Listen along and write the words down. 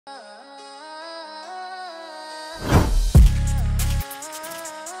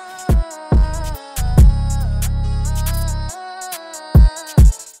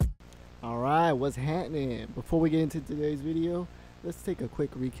Alright, what's happening? Before we get into today's video, let's take a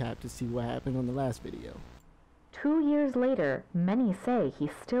quick recap to see what happened on the last video. 2 years later, many say he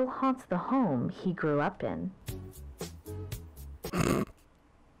still haunts the home he grew up in.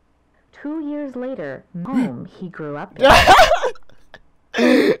 2 years later, home he grew up in.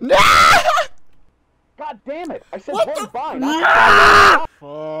 God damn it! I said What one the fine.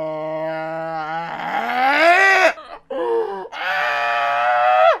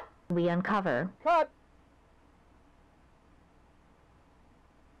 We uncover. Cut.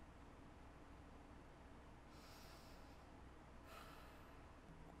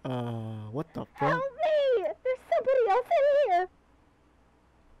 What the fuck? Help me! There's somebody else in here!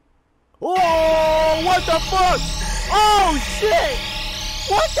 Oh, what the fuck? Oh shit!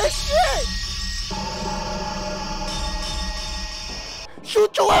 What the shit?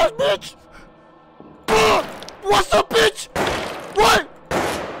 Shoot your ass, bitch! What's up, bitch? What?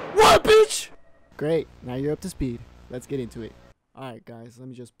 What, bitch? Great, now you're up to speed. Let's get into it. Alright guys, let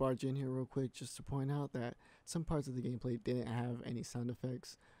me just barge in here real quick just to point out that some parts of the gameplay didn't have any sound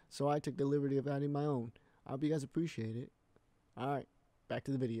effects, so I took the liberty of adding my own. I hope you guys appreciate it. Alright, back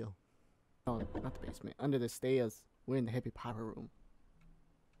to the video. Oh, not the basement. Under the stairs. We're in the hippie power room.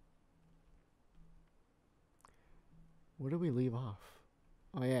 Where do we leave off?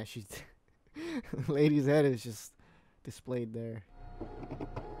 Oh yeah, she's... Lady's head is just displayed there.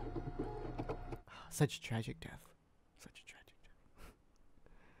 Such a tragic death. Such a tragic death.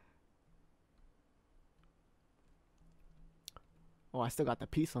 Oh, I still got the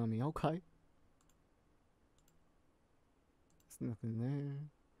piece on me. Okay. There's nothing there.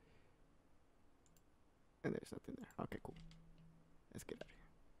 And there's nothing there. Okay, cool. Let's get out of here.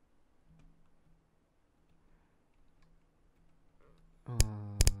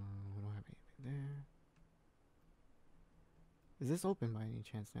 We don't have anything there. Is this open by any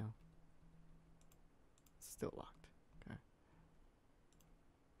chance now? It's still locked. Okay.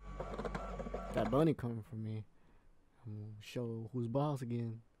 That bunny coming for me. I'm gonna show who's boss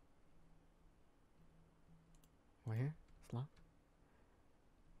again. Right here? It's locked.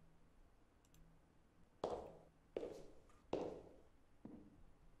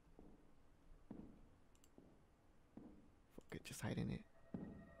 Fuck it, just hide in it.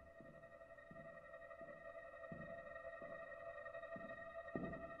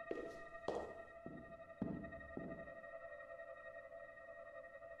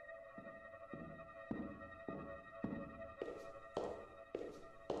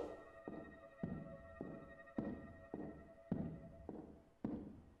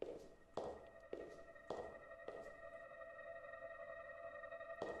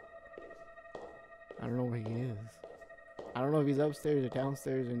 I don't know where he is. I don't know if he's upstairs or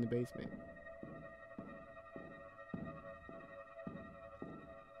downstairs or in the basement.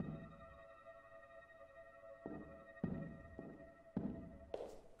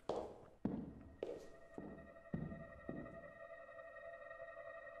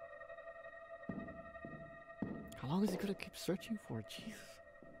 How long is he gonna keep searching for? Jesus.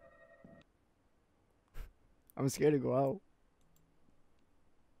 I'm scared to go out.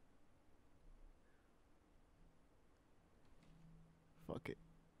 Fuck it.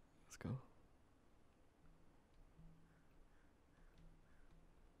 Let's go.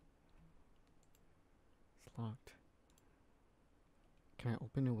 It's locked. Can I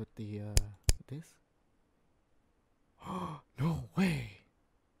open it with the, this? No way!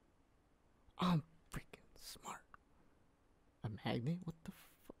 I'm freaking smart. A magnet? What the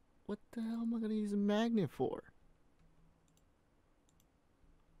fuck? What the hell am I gonna use a magnet for?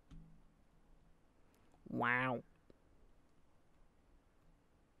 Wow.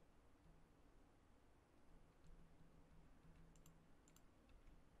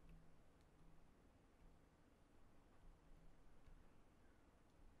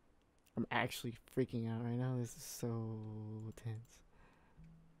 I'm actually freaking out right now. This is so tense.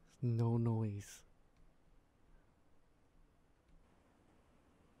 There's no noise.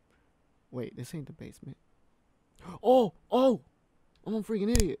 Wait, this ain't the basement. Oh! Oh! I'm a freaking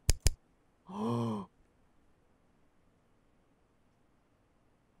idiot. Oh!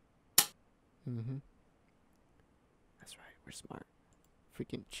 That's right, we're smart.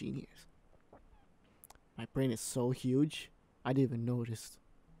 Freaking genius. My brain is so huge, I didn't even notice.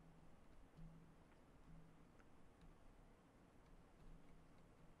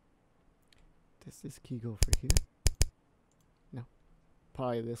 Does this key go for here? No.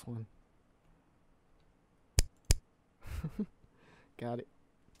 Probably this one. Got it.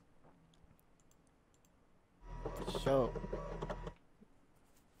 So.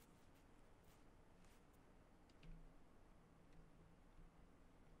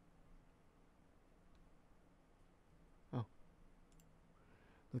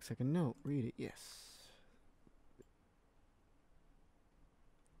 Looks like a note. Read it. Yes.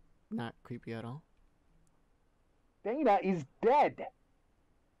 Not creepy at all. Dana is dead.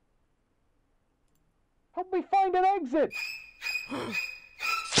 Help me find an exit.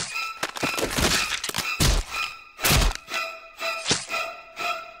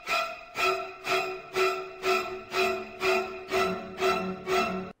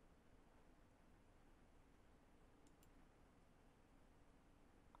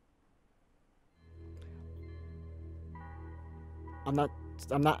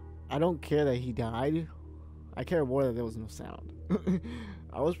 I don't care that he died. I care more that there was no sound.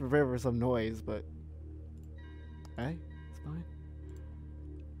 I was prepared for some noise, but hey, it's fine.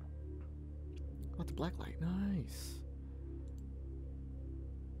 Oh, it's a black light. Nice.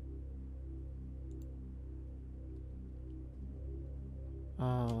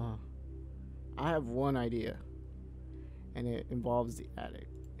 I have one idea, and it involves the attic.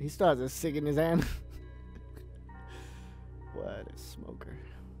 He still has a cig in his hand. What a smoker.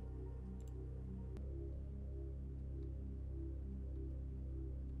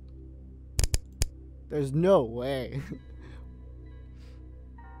 There's no way.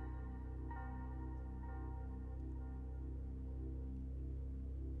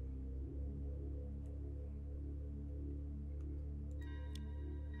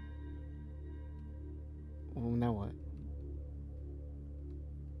 Well, now what?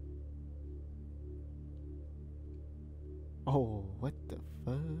 Oh, what the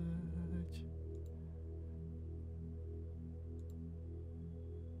fudge?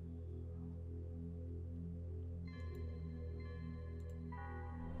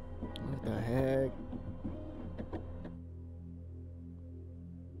 What the heck?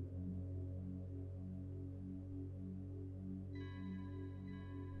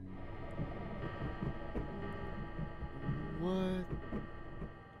 What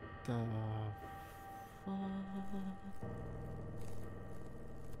the fuck?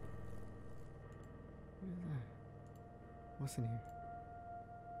 What is that? What's in here?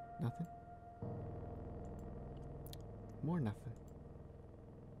 Nothing? More nothing.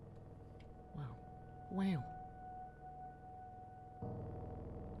 Wow. Wow.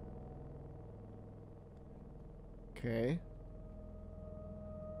 Okay.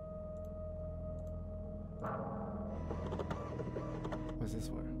 What's this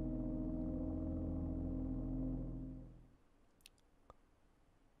for?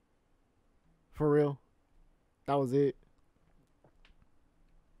 For real? That was it?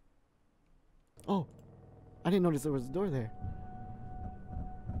 Oh! I didn't notice there was a door there.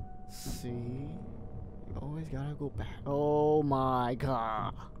 See? You always gotta go back. Oh my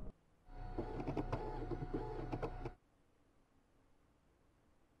god.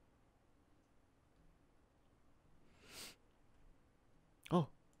 Oh.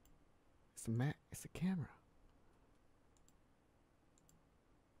 It's a mat. It's a camera.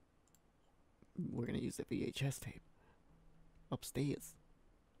 We're gonna use the VHS tape. Upstairs.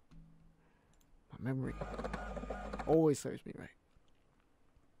 My memory always serves me right.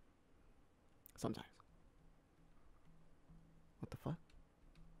 Sometimes. What the fuck?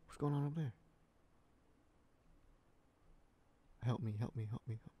 What's going on up there? Help me, help me, help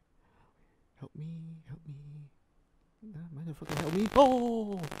me, help me. Help me, help me. Motherfucker, help me.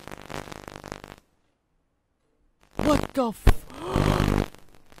 Oh! What the f-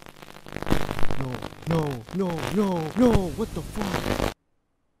 No, what the fuck?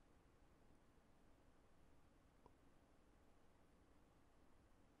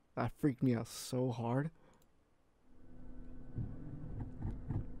 That freaked me out so hard.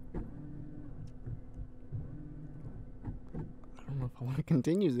 I don't know if I want to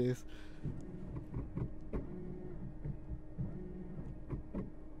continue this.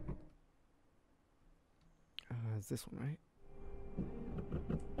 It's this one, right?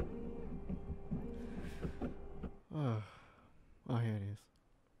 Oh, here it is.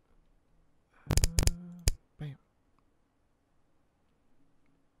 Bam.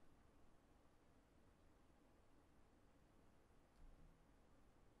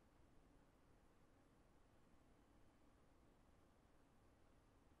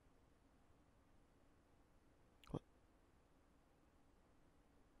 What?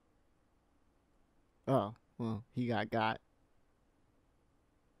 Oh, well, he got.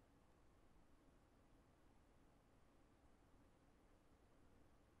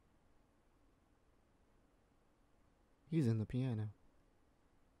 He's in the piano.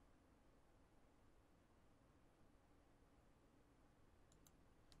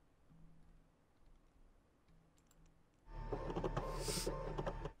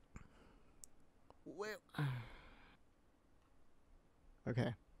 Well,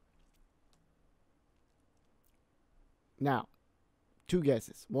 Okay. Now, two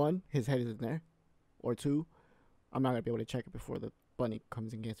guesses. One, his head is in there. Or two, I'm not going to be able to check it before the bunny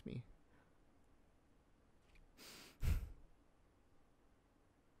comes and gets me.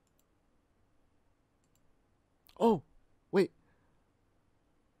 Oh, wait.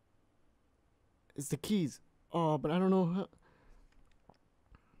 It's the keys. Oh, but I don't know how.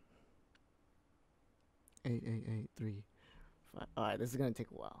 8883. Alright, this is gonna take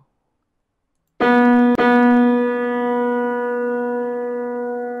a while.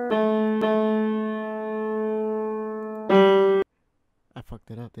 I fucked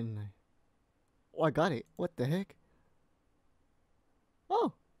it up, didn't I? Oh, I got it. What the heck?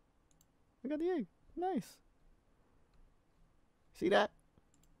 Oh, I got the egg. Nice. See that?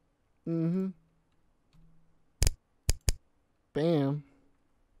 Mm-hmm. Bam.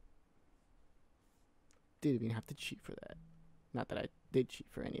 Didn't even have to cheat for that. Not that I did cheat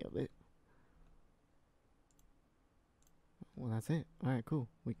for any of it. Well, that's it. Alright, cool.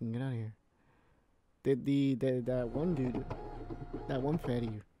 We can get out of here. Did that one dude, that one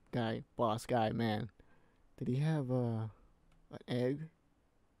fatty guy, boss guy, man, did he have an egg?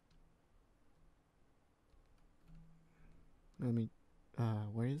 Let me,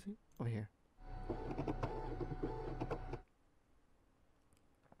 where is he? Over here.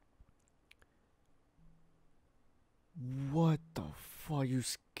 What the fuck? You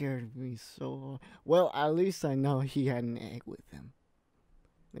scared me so hard. Well, at least I know he had an egg with him.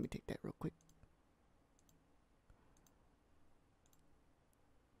 Let me take that real quick.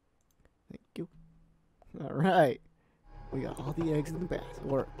 Thank you. Alright. We got all the eggs in the basket.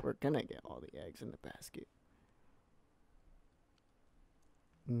 We're gonna get all the eggs in the basket.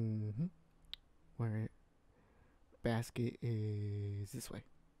 Mm-hmm. Where basket is this way.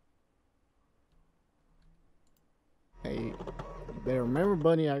 Hey, you better remember,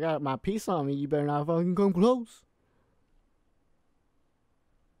 buddy, I got my piece on me. You better not fucking come close.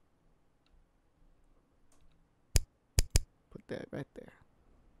 Put that right there.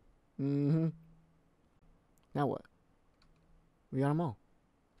 Mm-hmm. Now what? We got them all.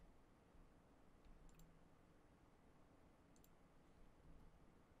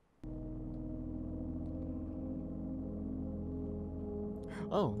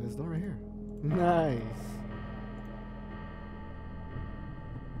 Oh, there's a door right here. Nice.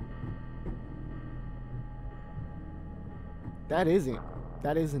 That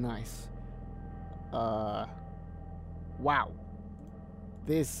isn't nice. Wow.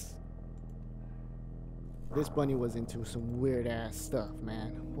 This bunny was into some weird ass stuff,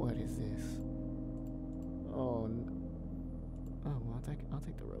 man. What is this? Oh, well, I'll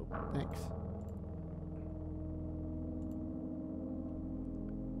take the rope. Thanks.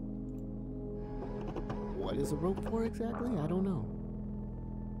 What is a rope for exactly? I don't know.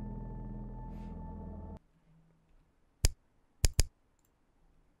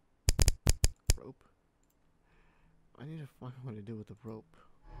 Rope. I need to find what to do with the rope.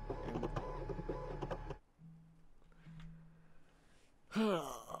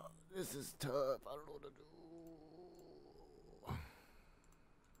 This is tough. I don't know what to do.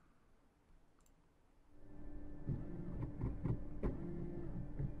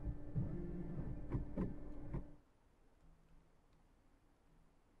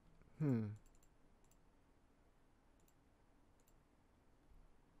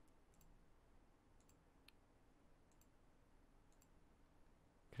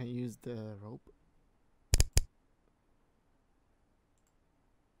 Can I use the rope?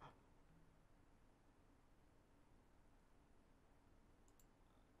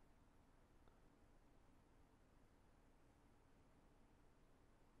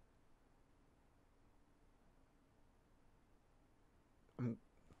 I'm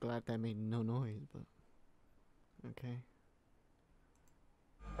glad that made no noise, but okay.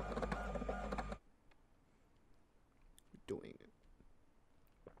 Doing it.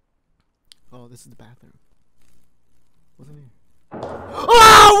 Oh, this is the bathroom. Wasn't here.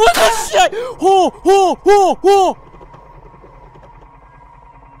 Oh, what the shit? Oh!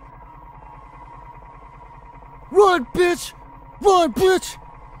 Run, bitch! Run, bitch!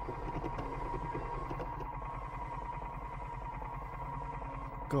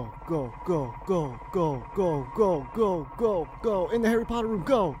 Go. In the Harry Potter room,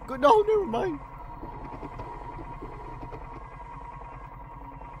 go. No, never mind.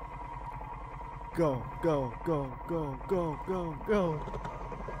 Go. No.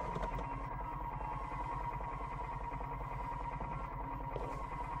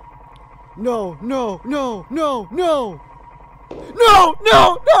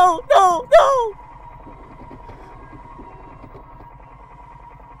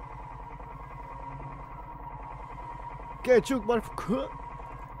 Get you, motherfucker.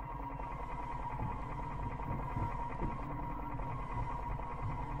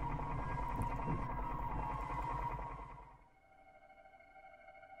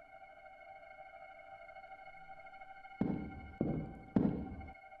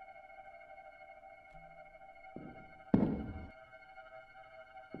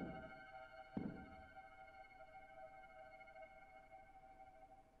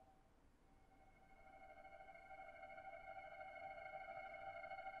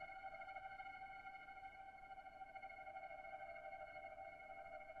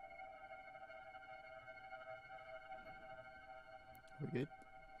 We're good.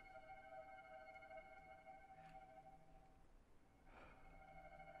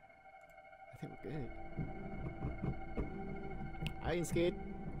 I think we're good. I ain't scared.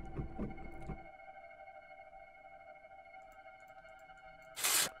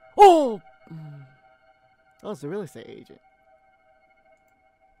 Oh! Oh, it's a real estate agent.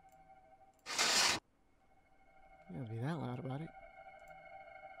 You gotta be that loud about it.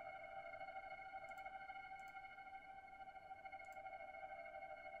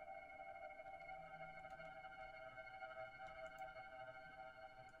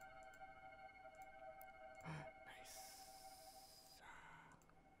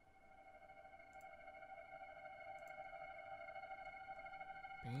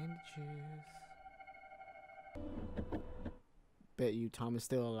 Bandages. Bet you Tom is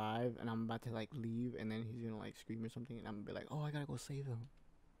still alive and I'm about to like leave and then he's gonna like scream or something and I'm gonna be like, oh, I gotta go save him.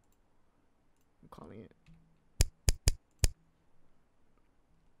 I'm calling it.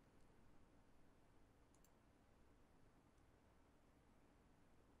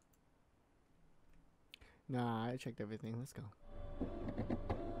 Nah, I checked everything. Let's go.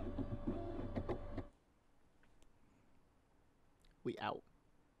 We out.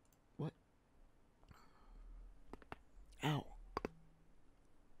 What? Ow.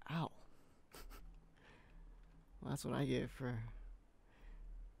 Ow. Well, that's what I get for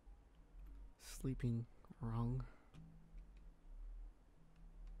sleeping wrong.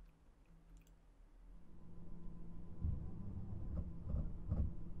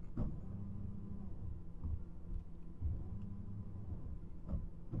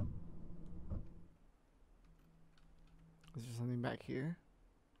 Is there something back here?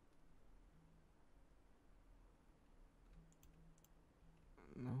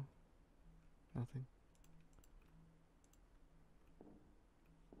 No. Nothing.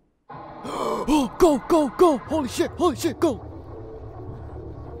 Oh, go, go, go! Holy shit, go!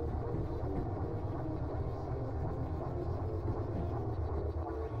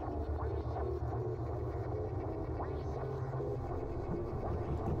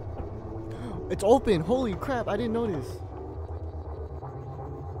 It's open! Holy crap, I didn't notice.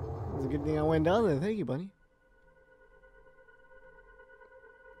 It's a good thing I went down there. Thank you, buddy.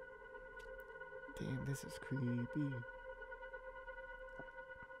 Damn, this is creepy.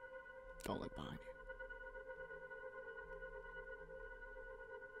 Don't look behind you.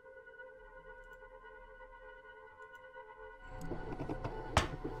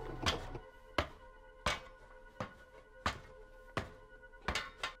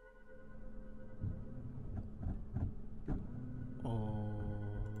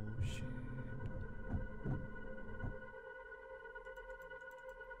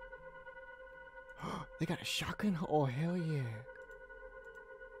 They got a shotgun? Oh, hell yeah.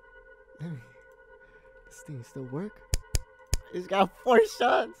 This thing still work? It's got 4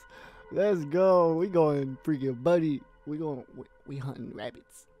 shots. Let's go. We going freaking buddy. We hunting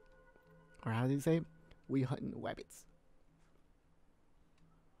rabbits. Or how do you say? We hunting rabbits.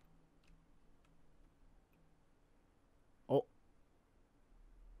 Oh.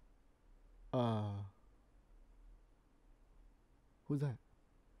 Who's that?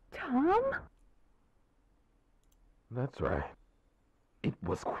 Tom? That's right. It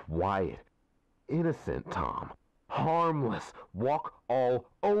was quiet. Innocent Tom. Harmless. Walk all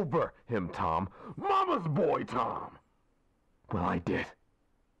over him, Tom. Mama's boy, Tom. Well, I did.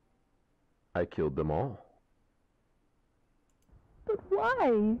 I killed them all. But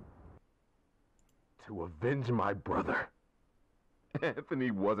why? To avenge my brother.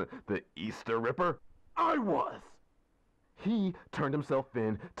 Anthony wasn't the Easter Ripper. I was. He turned himself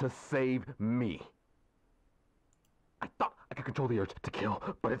in to save me. I thought I could control the urge to kill,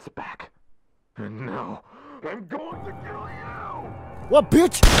 but it's back. And now, I'm going to kill you! What,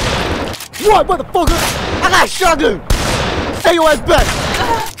 bitch? What, motherfucker? I got a shotgun! Stay your ass back!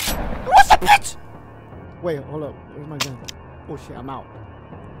 What's that, bitch? Wait, hold up. Where's my gun? Oh, shit, I'm out.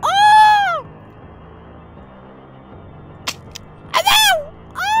 Oh! I'm out!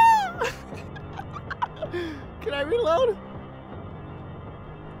 Oh! Can I reload.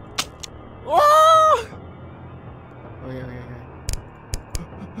 Oh! Okay.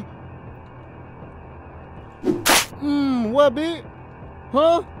 What, bitch?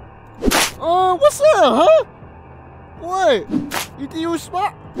 Huh? What's up, huh? What? You think you was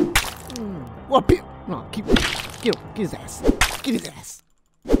smart? What, bitch? No, get him. Get his ass. Get his ass.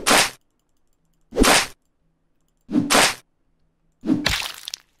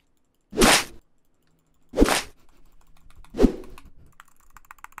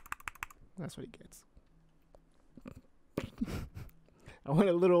 That's what he gets. I went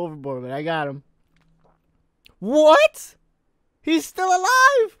a little overboard, but I got him. What? He's still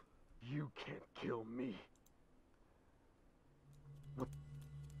alive? You can't kill me.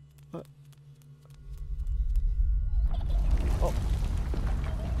 What?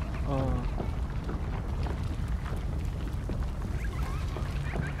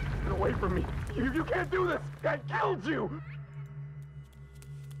 Get away from me. You can't do this. I killed you.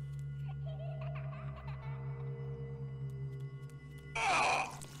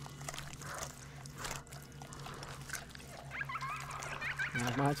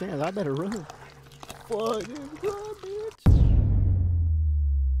 Now's my chance. I better run. Fucking run, bitch.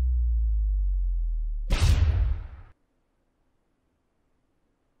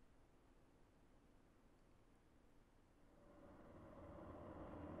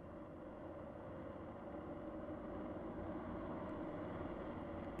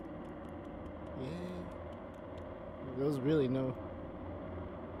 Yeah. There was really no.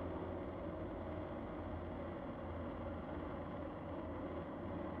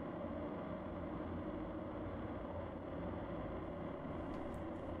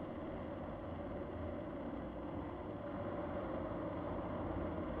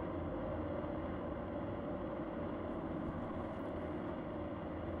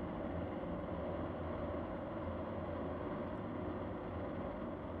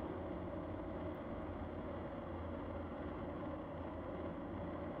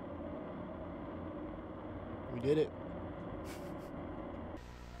 We did it.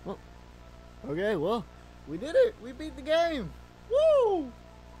 Well, okay, well, we did it. We beat the game. Woo!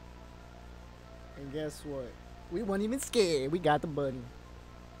 And guess what? We weren't even scared. We got the bunny.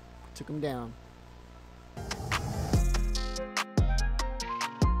 Took him down.